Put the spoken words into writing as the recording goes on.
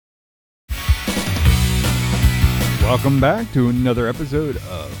Welcome back to another episode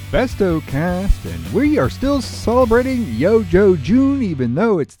of BestowCast, and we are still celebrating Yo-Jo June, even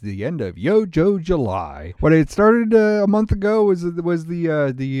though it's the end of Yo-Jo July. What had started a month ago was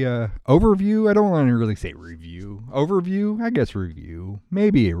the overview. I don't want to really say review. Overview? I guess review.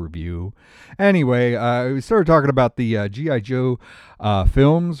 Maybe a review. Anyway, we started talking about the G.I. Joe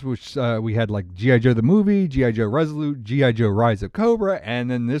films, which we had like G.I. Joe the movie, G.I. Joe Resolute, G.I. Joe Rise of Cobra,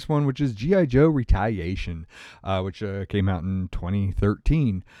 and then this one, which is G.I. Joe Retaliation, which came out in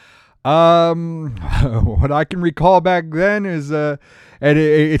 2013. What I can recall back then is, and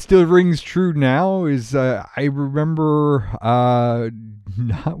it still rings true now, is I remember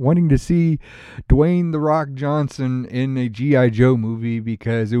not wanting to see Dwayne "The Rock" Johnson in a G.I. Joe movie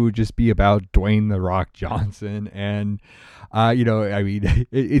because it would just be about Dwayne "The Rock" Johnson. And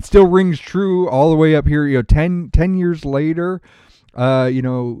it still rings true all the way up here, 10 years later.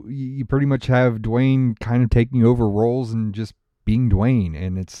 You pretty much have Dwayne kind of taking over roles and just being Dwayne,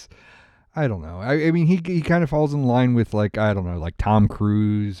 and it's, I don't know. I mean, he kind of falls in line with, like, I don't know, like Tom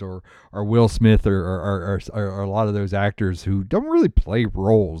Cruise or Will Smith or a lot of those actors who don't really play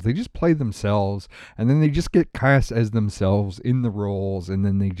roles. They just play themselves, and then they just get cast as themselves in the roles, and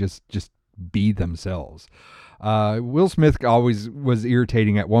then they just be themselves. Will Smith always was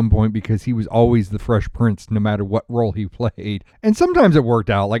irritating at one point because he was always the Fresh Prince no matter what role he played. And sometimes it worked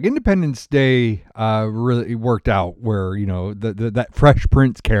out. Like Independence Day really worked out where, that Fresh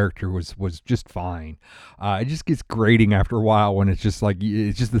Prince character was just fine. It just gets grating after a while when it's just like,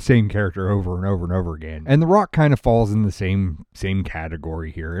 it's just the same character over and over and over again. And The Rock kind of falls in the same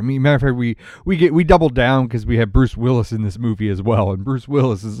category here. I mean, matter of fact, we doubled down because we have Bruce Willis in this movie as well. And Bruce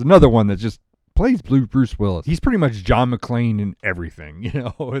Willis is another one that just plays Bruce Willis. He's pretty much John McClane in everything.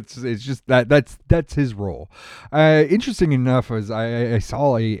 It's just that's his role. Interesting enough, as I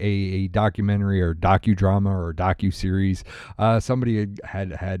saw a documentary or docudrama or docu-series, somebody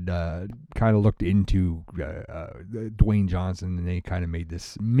had kind of looked into Dwayne Johnson, and they kind of made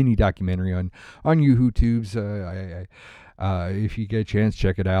this mini documentary on YouTube's. If you get a chance,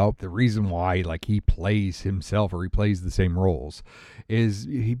 check it out. The reason why, like, he plays himself or he plays the same roles is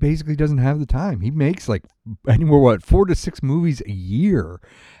he basically doesn't have the time. He makes like anywhere 4 to 6 movies a year,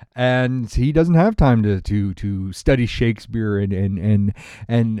 and he doesn't have time to study Shakespeare and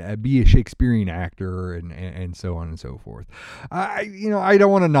be a Shakespearean actor and so on and so forth. I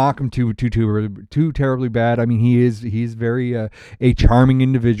don't want to knock him too terribly bad. I mean, he's very a charming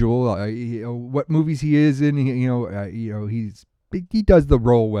individual. What movies he is in, he does the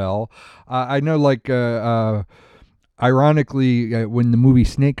role well. I know, like, ironically, when the movie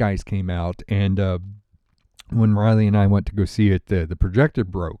Snake Eyes came out, and when Riley and I went to go see it, the projector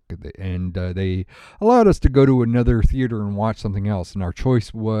broke, and they allowed us to go to another theater and watch something else. And our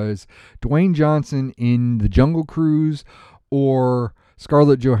choice was Dwayne Johnson in The Jungle Cruise or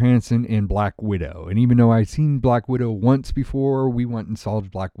Scarlett Johansson in Black Widow. And even though I'd seen Black Widow once before, we went and saw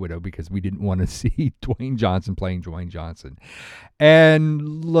Black Widow because we didn't want to see Dwayne Johnson playing Dwayne Johnson.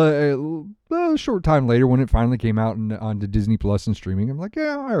 And a short time later, when it finally came out onto Disney Plus and streaming, I'm like,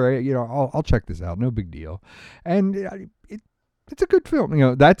 yeah, all right, I'll check this out. No big deal. And it's a good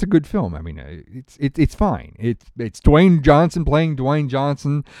film. That's a good film. I mean, it's fine. It's Dwayne Johnson playing Dwayne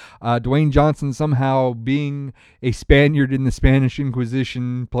Johnson. Dwayne Johnson somehow being a Spaniard in the Spanish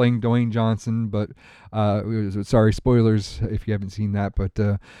Inquisition playing Dwayne Johnson. But sorry, spoilers if you haven't seen that. But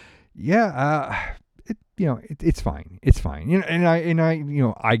it's fine. It's fine.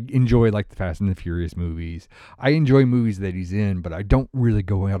 I enjoy, like, the Fast and the Furious movies. I enjoy movies that he's in, but I don't really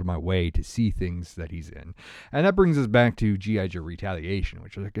go out of my way to see things that he's in. And that brings us back to G.I. Joe Retaliation,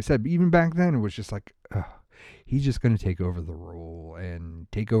 which, like I said, even back then, it was just like, he's just going to take over the role and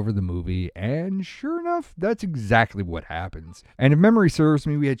take over the movie. And sure enough, that's exactly what happens. And if memory serves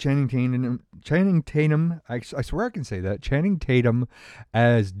me, we had Channing Tatum. I swear I can say that. Channing Tatum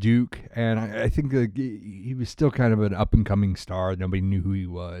as Duke. And I think he was still kind of an up-and-coming star. Nobody knew who he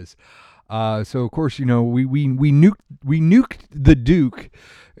was. So of course, we nuked the Duke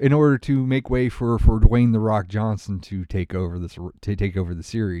in order to make way for Dwayne "The Rock" Johnson to take over the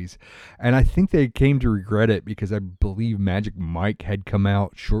series. And I think they came to regret it because I believe Magic Mike had come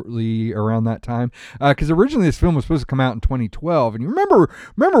out shortly around that time. Because originally this film was supposed to come out in 2012, and you remember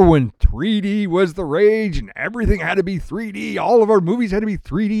when 3D was the rage and everything had to be 3D. All of our movies had to be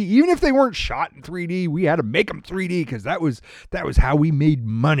 3D, even if they weren't shot in 3D. We had to make them 3D because that was how we made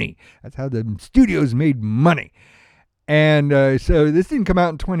money. That's how the studios made money. And so this didn't come out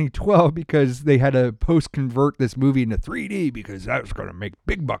in 2012 because they had to post-convert this movie into 3D because that was going to make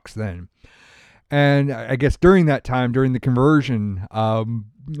big bucks then. And I guess during that time, during the conversion,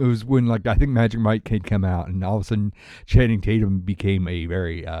 it was when, like, I think Magic Mike had come out, and all of a sudden Channing Tatum became a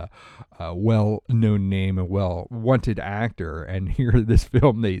very well-known name, a well-wanted actor. And here in this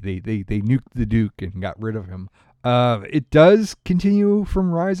film, they nuked the Duke and got rid of him. It does continue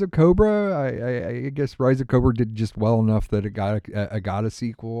from Rise of Cobra. I guess Rise of Cobra did just well enough that it got a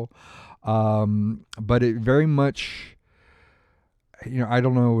sequel. But it very much, I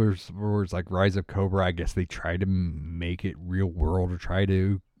don't know where it's like Rise of Cobra. I guess they try to make it real world, or try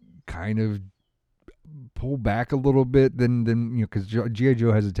to kind of pull back a little bit than because G.I.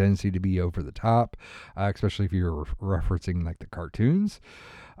 Joe has a tendency to be over the top, especially if you're referencing like the cartoons.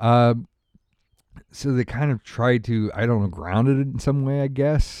 So they kind of tried to, I don't know, ground it in some way, I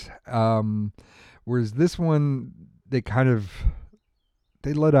guess. Whereas this one, they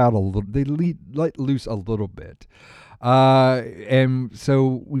let out a little, they let loose a little bit. And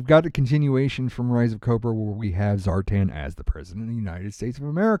so we've got a continuation from Rise of Cobra, where we have Zartan as the President of the United States of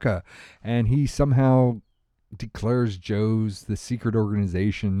America. And he somehow declares Joe's, the secret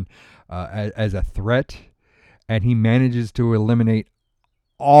organization, as a threat. And he manages to eliminate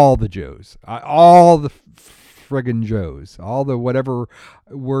all the Joes, all the friggin' Joes, all the whatever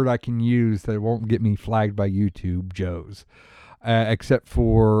word I can use that won't get me flagged by YouTube, Joes, except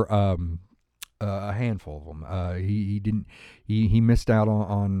for a handful of them. He didn't. He missed out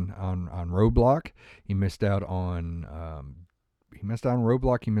on Roadblock. He missed out on. He missed out on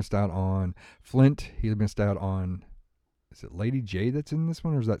Roadblock. He missed out on Flint. He missed out on. Is it Lady J that's in this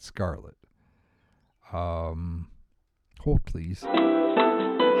one, or is that Scarlet? Hold, please.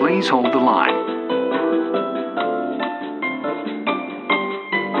 Please hold the line.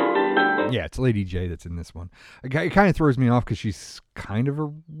 Yeah, it's Lady J that's in this one. It kind of throws me off because she's kind of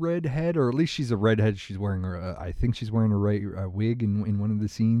a redhead, or at least she's a redhead. She's wearing I think she's wearing a wig in one of the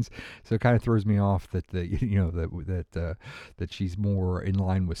scenes, so it kind of throws me off that that she's more in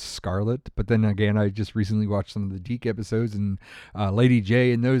line with Scarlet. But then again, I just recently watched some of the Deke episodes, and Lady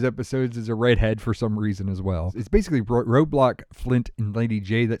J in those episodes is a redhead for some reason as well. It's basically Roadblock, Flint, and Lady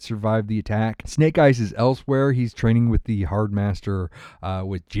J that survived the attack. Snake Eyes is elsewhere. He's training with the Hard Master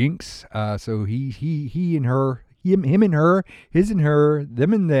with Jinx. So he and her, him and her, his and her,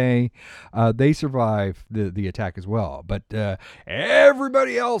 them and they survive the attack as well. But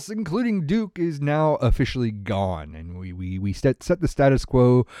everybody else, including Duke, is now officially gone, and we set the status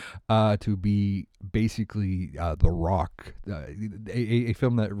quo to be basically The Rock, a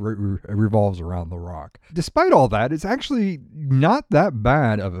film that revolves around The Rock. Despite all that, it's actually not that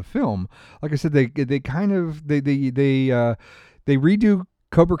bad of a film. Like I said, they redo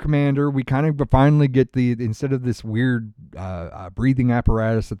Cobra Commander. We kind of finally get instead of this weird breathing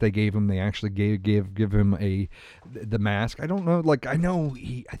apparatus that they gave him, they actually give him the mask. I don't know, like I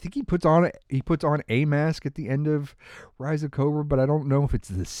think he puts on a mask at the end of Rise of Cobra, but I don't know if it's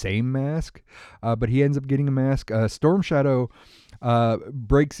the same mask. But he ends up getting a mask. Storm Shadow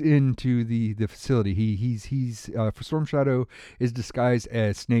breaks into the facility. He's Storm Shadow is disguised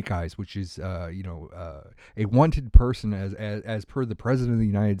as Snake Eyes, which is a wanted person as per the President of the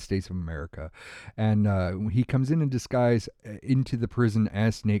United States of America, and he comes in disguise into the prison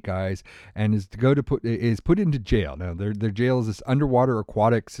as Snake Eyes, and is put into jail. Now their jail is this underwater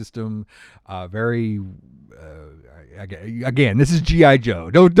aquatic system, very. Again, this is G.I. Joe.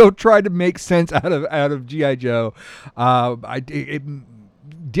 Don't try to make sense out of G.I. Joe. It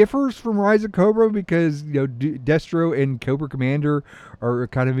differs from Rise of Cobra because Destro and Cobra Commander are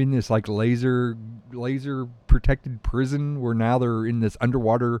kind of in this like laser protected prison, where now they're in these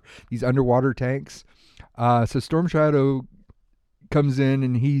underwater tanks. So Storm Shadow comes in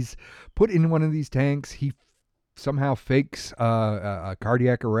and he's put in one of these tanks. He somehow fakes a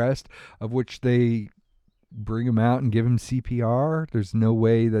cardiac arrest, of which they bring him out and give him CPR. There's no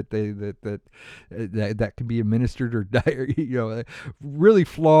way that that can be administered or die. Really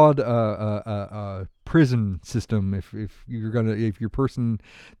flawed prison system. If your person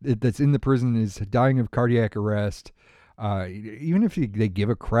that's in the prison is dying of cardiac arrest, even if they give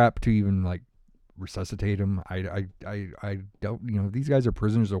a crap to even like resuscitate him, I don't. These guys are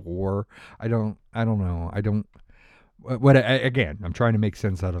prisoners of war. I don't know. Again, I'm trying to make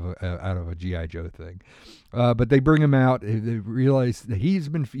sense out of a G.I. Joe thing, but they bring him out. They realize that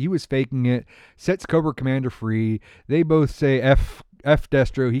he was faking it. Sets Cobra Commander free. They both say F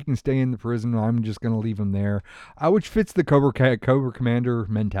Destro. He can stay in the prison. I'm just going to leave him there, which fits the Cobra Commander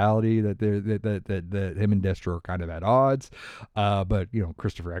mentality that him and Destro are kind of at odds. But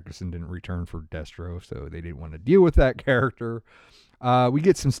Christopher Eccleston didn't return for Destro, so they didn't want to deal with that character. We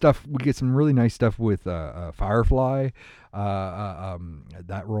get some stuff. We get some really nice stuff with Firefly.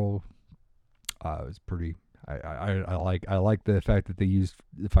 That role is pretty. I like the fact that they used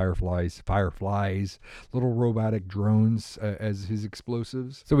the fireflies, little robotic drones as his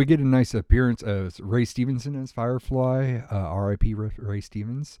explosives. So we get a nice appearance of Ray Stevenson as Firefly, R.I.P. Ray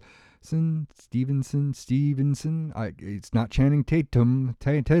Stevenson. It's not Channing Tatum,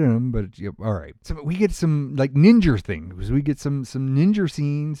 but all right. So we get some like ninja things. We get some ninja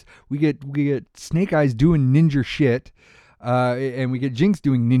scenes. We get Snake Eyes doing ninja shit, and we get Jinx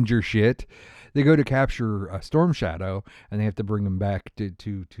doing ninja shit. They go to capture Storm Shadow, and they have to bring him back to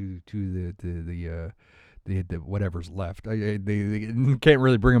the whatever's left. They can't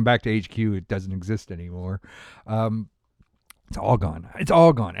really bring him back to HQ. It doesn't exist anymore. It's all gone. It's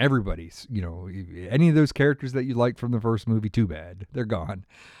all gone. Everybody's, any of those characters that you liked from the first movie, too bad. They're gone.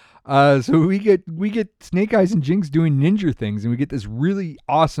 So we get Snake Eyes and Jinx doing ninja things, and we get this really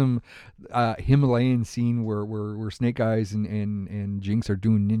awesome Himalayan scene where Snake Eyes and Jinx are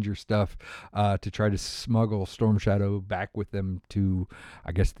doing ninja stuff to try to smuggle Storm Shadow back with them to,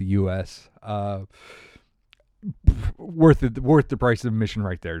 I guess, the U.S. Worth the price of admission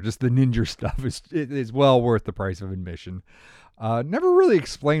right there. Just the ninja stuff is well worth the price of admission. Never really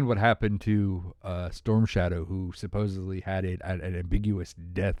explained what happened to Storm Shadow, who supposedly had an ambiguous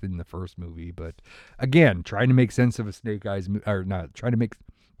death in the first movie. But again, trying to make sense of a Snake Eyes, or not trying to make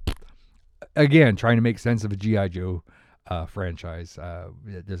sense of a G.I. Joe franchise.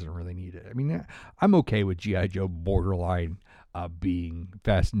 It doesn't really need it. I mean, I'm okay with G.I. Joe borderline being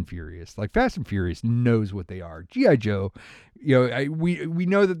Fast and Furious. Like, Fast and Furious knows what they are. G.I. Joe, we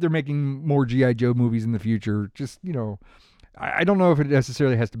know that they're making more G.I. Joe movies in the future. Just, I don't know if it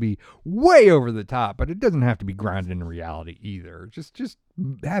necessarily has to be way over the top, but it doesn't have to be grounded in reality either. Just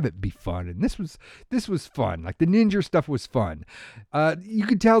have it be fun. And this was fun. Like, the ninja stuff was fun. You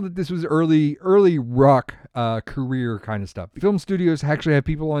could tell that this was early rock career kind of stuff. Film studios actually have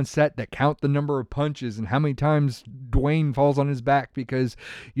people on set that count the number of punches and how many times Dwayne falls on his back, because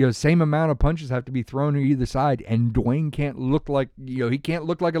same amount of punches have to be thrown on either side, and Dwayne can't look like he can't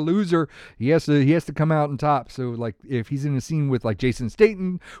look like a loser. He has to come out on top. So, like, if he's in a scene with like Jason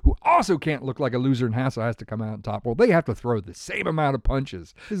Statham, who also can't look like a loser and has to come out on top, well, they have to throw the same amount of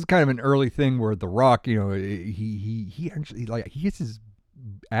punches. This is kind of an early thing where The Rock, he actually, like, he gets his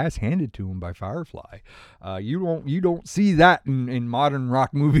ass handed to him by Firefly. You don't see that in modern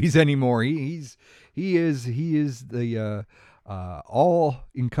rock movies anymore. He is the all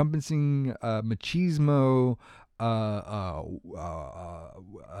encompassing machismo.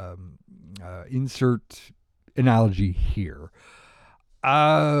 Insert analogy here.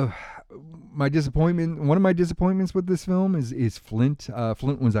 One of my disappointments with this film is Flint.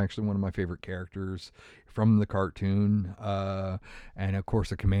 Flint was actually one of my favorite characters from the cartoon, and of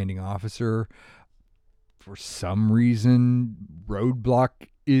course a commanding officer. For some reason, Roadblock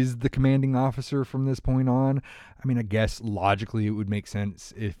is the commanding officer from this point on. I mean, I guess logically it would make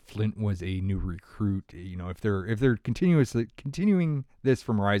sense if Flint was a new recruit. If they're continuing this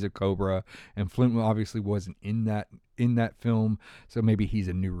from Rise of Cobra, and Flint obviously wasn't in that film, so maybe he's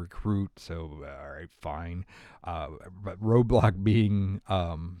a new recruit. So all right, fine. But Roadblock being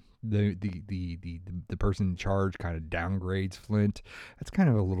the person in charge kind of downgrades Flint. That's kind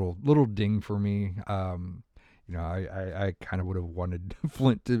of a little ding for me. I kind of would have wanted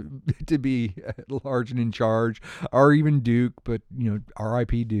Flint to be large and in charge, or even Duke, but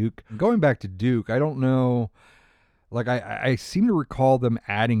R.I.P. Duke. Going back to Duke, I don't know. Like, I seem to recall them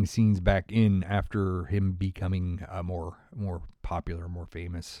adding scenes back in after him becoming more popular, more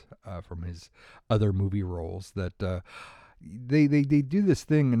famous from his other movie roles. That they do this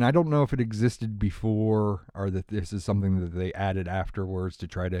thing, and I don't know if it existed before or that this is something that they added afterwards to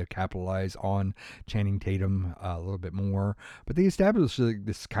try to capitalize on Channing Tatum a little bit more. But they established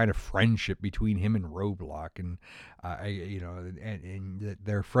this kind of friendship between him and Roadblock, and and that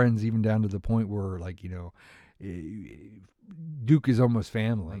they're friends even down to the point where, like, Duke is almost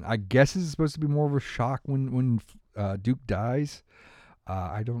family. I guess it's supposed to be more of a shock when Duke dies.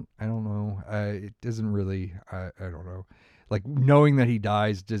 I don't know. It doesn't really. I don't know. Like, knowing that he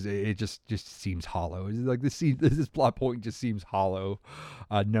dies, it just seems hollow. It's like this plot point just seems hollow.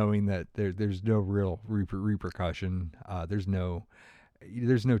 Knowing that there's no real repercussion. There's no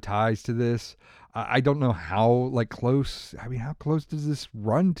ties to this. I don't know how close. I mean, how close does this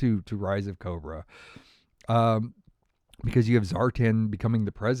run to Rise of Cobra? Because you have Zartan becoming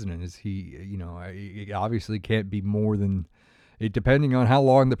the president. Is he? It obviously can't be more than. Depending on how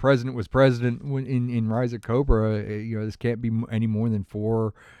long the president was president in Rise of Cobra, this can't be any more than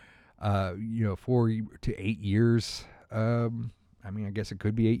 4 to 8 years. I mean, I guess it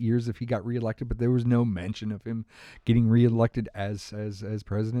could be 8 years if he got reelected, but there was no mention of him getting reelected as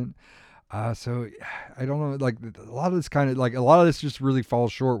president. So I don't know. Like a lot of this kind of like a lot of this just really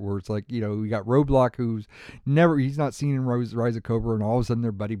falls short. Where it's like we got Roadblock, who's he's not seen in Rise of Cobra, and all of a sudden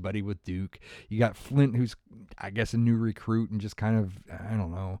they're buddy with Duke. You got Flint, who's I guess a new recruit and just kind of I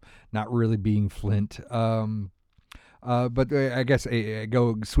don't know, not really being Flint. But I guess I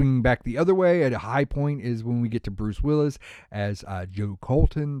go swinging back the other way at a high point is when we get to Bruce Willis as Joe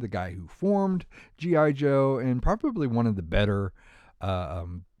Colton, the guy who formed G.I. Joe, and probably one of the better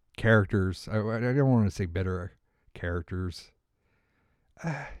characters. I don't want to say better characters.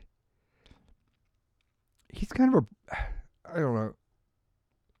 Uh, he's kind of a, I don't know.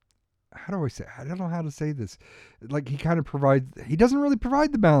 How do I say? I don't know how to say this. Like he kind of provides. He doesn't really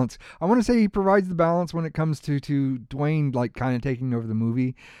provide the balance. I want to say he provides the balance when it comes to Dwayne like kind of taking over the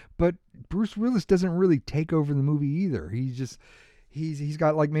movie, but Bruce Willis doesn't really take over the movie either. He's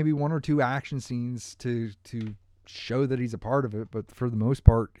got like maybe one or two action scenes to show that he's a part of it, but for the most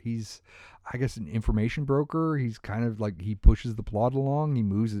part, he's I guess an information broker. He's kind of like he pushes the plot along. He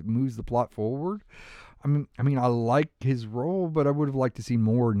moves the plot forward. I like his role, but I would have liked to see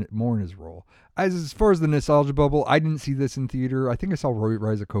more in his role. As far as the nostalgia bubble, I didn't see this in theater. I think I saw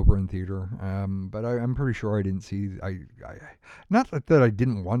Rise of Cobra in theater, but I'm pretty sure I didn't see. Not that I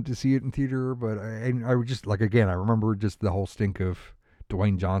didn't want to see it in theater, but I would just like again. I remember just the whole stink of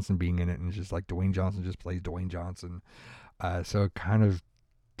Dwayne Johnson being in it, and it's just like Dwayne Johnson just plays Dwayne Johnson. So it kind of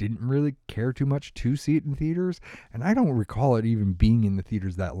didn't really care too much to see it in theaters, and I don't recall it even being in the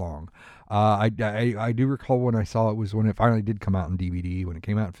theaters that long. I do recall when I saw it was when it finally did come out in DVD, when it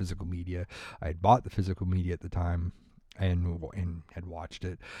came out in physical media. I had bought the physical media at the time and had watched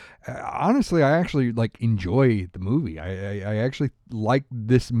it. Honestly, I actually like enjoy the movie. I actually like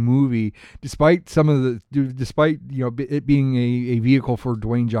this movie, despite despite it being a vehicle for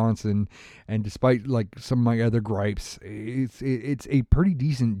Dwayne Johnson, and despite like some of my other gripes. It's a pretty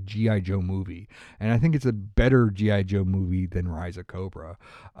decent GI Joe movie, and I think it's a better GI Joe movie than Rise of Cobra.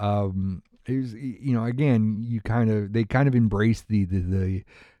 It was, again, they kind of embrace the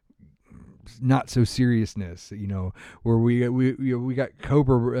not so seriousness, where we got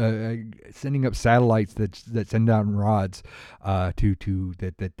Cobra sending up satellites that send out rods to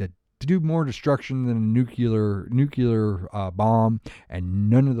do more destruction than a nuclear bomb and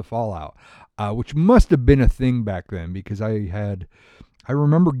none of the fallout, which must have been a thing back then because I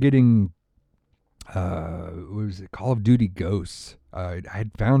remember getting what was it, Call of Duty Ghosts. I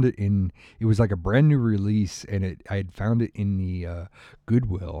had found it it was like a brand new release, and I had found it in the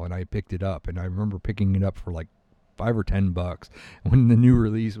Goodwill, and I picked it up, and I remember picking it up for like $5 or $10 when the new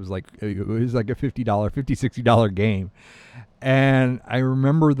release was like it was like a $50, $60 game. And I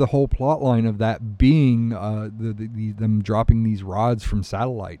remember the whole plot line of that being them dropping these rods from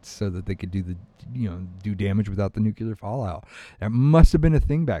satellites so that they could do damage without the nuclear fallout. That must have been a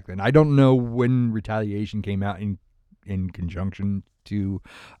thing back then. I don't know when Retaliation came out in conjunction to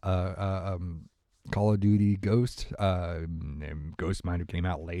Call of Duty Ghost. Ghost might have came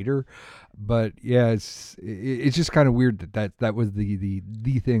out later, but yeah, it's just kind of weird that was the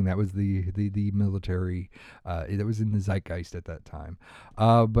thing, that was the military that was in the zeitgeist at that time.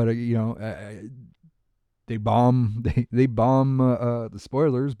 But they bomb they bomb the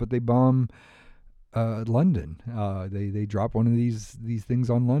spoilers, but they bomb London. They drop one of these things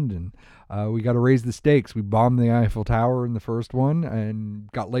on London. We got to raise the stakes. We bombed the Eiffel Tower in the first one and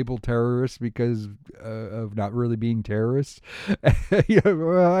got labeled terrorists because of not really being terrorists.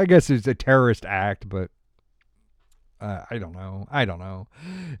 Well, I guess it's a terrorist act, but I don't know.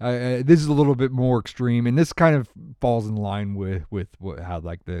 This is a little bit more extreme, and this kind of falls in line with how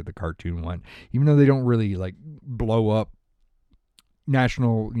like the cartoon went. Even though they don't really like blow up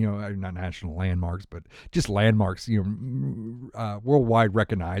national, not national landmarks, but just landmarks, worldwide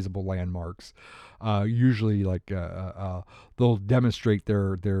recognizable landmarks. Usually, like they'll demonstrate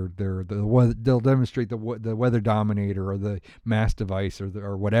they'll demonstrate the weather dominator or the mass device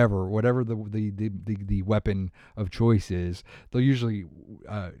or whatever the weapon of choice is. They'll usually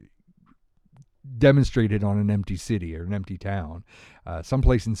demonstrated on an empty city or an empty town,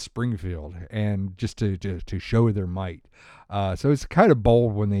 someplace in Springfield, and just to show their might. So it's kind of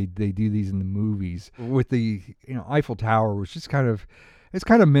bold when they do these in the movies. With the Eiffel Tower, which is it's kind of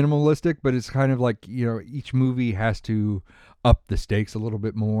minimalistic, but it's kind of like each movie has to up the stakes a little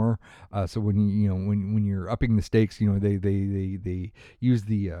bit more. So when you're upping the stakes, they use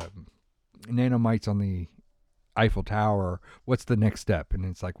the nanomites on the Eiffel Tower. What's the next step? And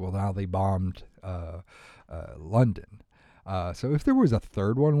it's like, well, now they bombed London. So if there was a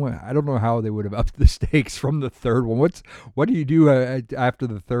third one, I don't know how they would have upped the stakes from the third one. What do you do after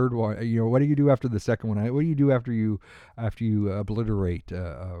the third one? What do you do after the second one? What do you do after you obliterate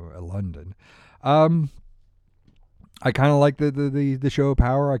London? Um, I kind of like the show of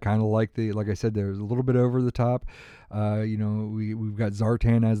power. I kind of like like I said, there's a little bit over the top. We've got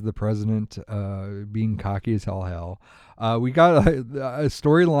Zartan as the president, being cocky as hell. We got a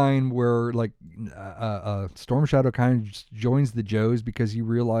storyline where like Storm Shadow kind of joins the Joes because he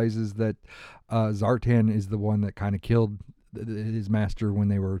realizes that Zartan is the one that kind of killed his master when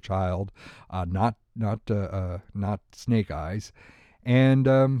they were a child, not Snake Eyes,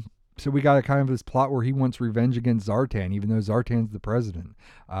 and so we got a kind of this plot where he wants revenge against Zartan, even though Zartan's the president,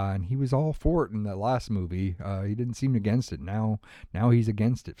 and he was all for it in that last movie. He didn't seem against it. Now he's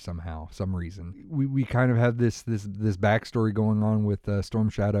against it somehow, some reason. We kind of have this backstory going on with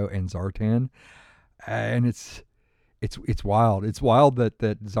Storm Shadow and Zartan, and it's wild. It's wild that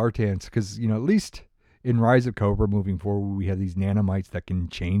Zartan's, because at least in Rise of Cobra moving forward, we have these nanomites that can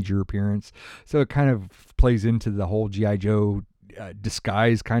change your appearance, so it kind of plays into the whole GI Joe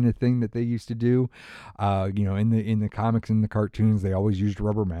disguise kind of thing that they used to do. In the comics and the cartoons, they always used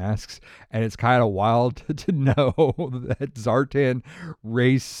rubber masks, and it's kind of wild to know that Zartan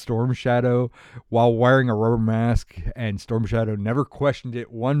raised Storm Shadow while wearing a rubber mask, and Storm Shadow never questioned it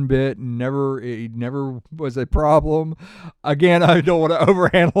one bit. It never was a problem. Again, I don't want to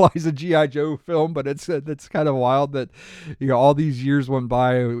overanalyze a GI Joe film, but it's kind of wild that all these years went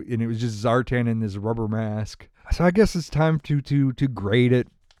by and it was just Zartan in this rubber mask. So I guess it's time to grade it.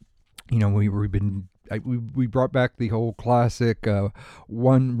 We brought back the whole classic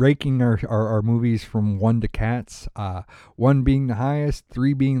one, ranking our movies from 1 to cats, 1 being the highest,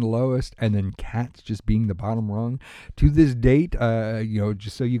 3 being the lowest, and then cats just being the bottom rung. To this date,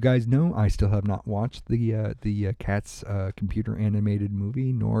 just so you guys know, I still have not watched the Cats computer animated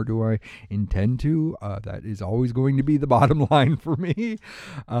movie, nor do I intend to. That is always going to be the bottom line for me.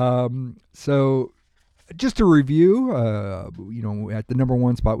 So just to review, at the number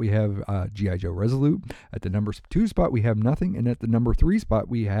 1 spot we have G.I. Joe Resolute. At the number 2 spot we have Nothing. And at the number 3 spot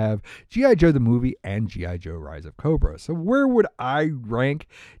we have G.I. Joe the Movie and G.I. Joe Rise of Cobra. So where would I rank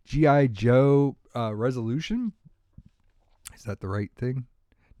G.I. Joe Resolution? Is that the right thing?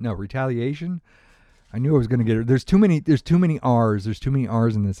 No, Retaliation. I knew I was going to get it. There's too many R's. There's too many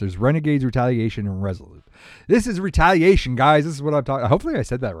R's in this. There's Renegades, Retaliation, and Resolute. This is Retaliation, guys. This is what I'm talking. Hopefully I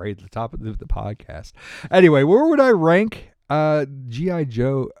said that right at the top of the podcast. Anyway, where would I rank G.I.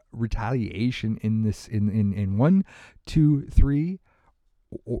 Joe Retaliation in this in 1, 2, 3,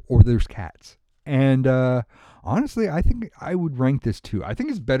 or there's cats? And honestly, I think I would rank this 2. I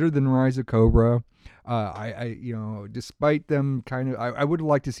think it's better than Rise of Cobra. Despite them kind of, I would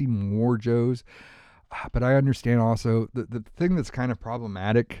like to see more Joes. But I understand also the thing that's kind of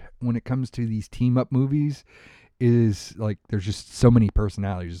problematic when it comes to these team up movies is like there's just so many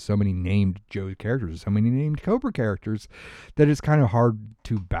personalities, so many named Joe characters, so many named Cobra characters that it's kind of hard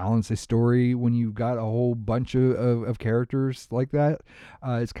to balance a story when you've got a whole bunch of characters like that.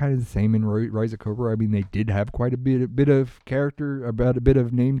 It's kind of the same in Rise of Cobra. I mean, they did have quite a bit of character, about a bit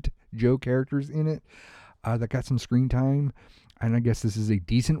of named Joe characters in it that got some screen time. And I guess this is a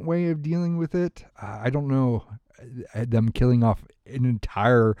decent way of dealing with it. I don't know them killing off an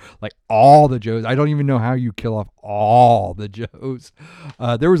entire, like all the Joes. I don't even know how you kill off all the Joes.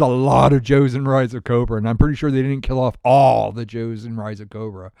 There was a lot of Joes in Rise of Cobra, and I'm pretty sure they didn't kill off all the Joes in Rise of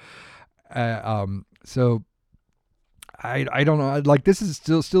Cobra. So I don't know. Like, this is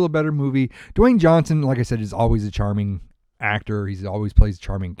still a better movie. Dwayne Johnson, like I said, is always a charming actor. He's always plays a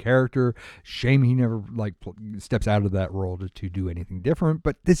charming character. Shame he never steps out of that role to do anything different.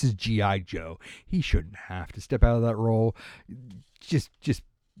 But this is G.I. Joe. He shouldn't have to step out of that role. Just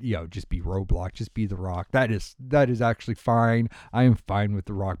be Roadblock. Just be The Rock. That is actually fine. I am fine with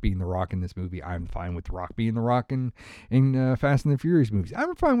The Rock being The Rock in this movie. I'm fine with The Rock being The Rock in Fast and the Furious movies.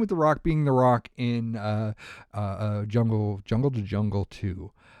 I'm fine with The Rock being The Rock in Jungle to Jungle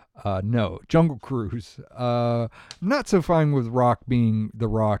 2. No, Jungle Cruise. Not so fine with Rock being The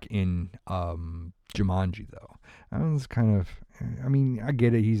Rock in Jumanji, though. I was kind of, I mean, I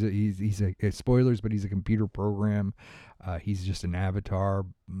get it. He's a spoilers, but he's a computer program. He's just an avatar.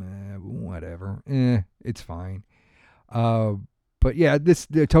 Whatever. It's fine. But yeah, this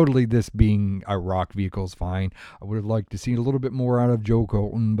being a Rock vehicle is fine. I would have liked to see a little bit more out of Joe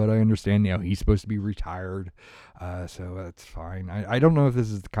Colton, but I understand, he's supposed to be retired, so that's fine. I don't know if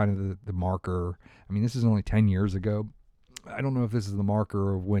this is kind of the marker. I mean, this is only 10 years ago. I don't know if this is the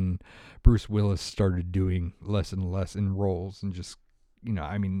marker of when Bruce Willis started doing less and less in roles and just,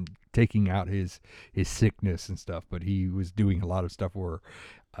 I mean, taking out his sickness and stuff, but he was doing a lot of stuff where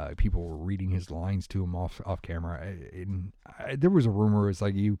people were reading his lines to him off camera. There was a rumor it's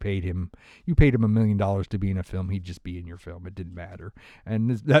like you paid him $1 million to be in a film, he'd just be in your film. It didn't matter, and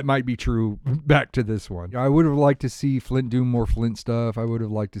that might be true back to this one. I would have liked to see Flint do more Flint stuff. I would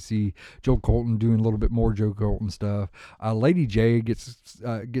have liked to see Joe Colton doing a little bit more Joe Colton stuff. Lady J gets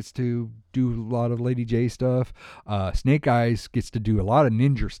to do a lot of Lady J stuff. Snake Eyes gets to do a lot of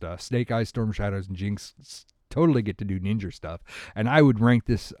ninja stuff. Snake Eyes, Storm Shadows, and Jinx totally get to do ninja stuff, and I would rank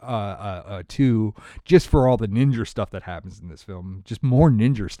this 2 just for all the ninja stuff that happens in this film. Just more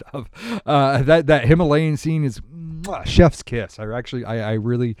ninja stuff. That Himalayan scene is chef's kiss. I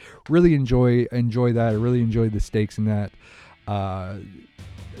really enjoy that. I really enjoy the stakes in that.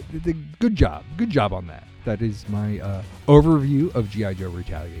 Good job on that. That is my overview of G.I. Joe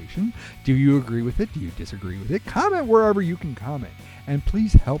Retaliation. Do you agree with it? Do you disagree with it? Comment wherever you can comment. And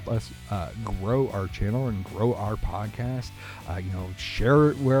please help us grow our channel and grow our podcast.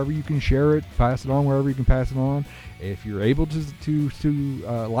 Share it wherever you can share it. Pass it on wherever you can pass it on. If you're able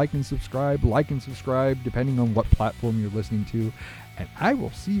to like and subscribe depending on what platform you're listening to. And I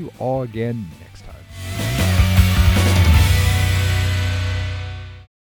will see you all again next time.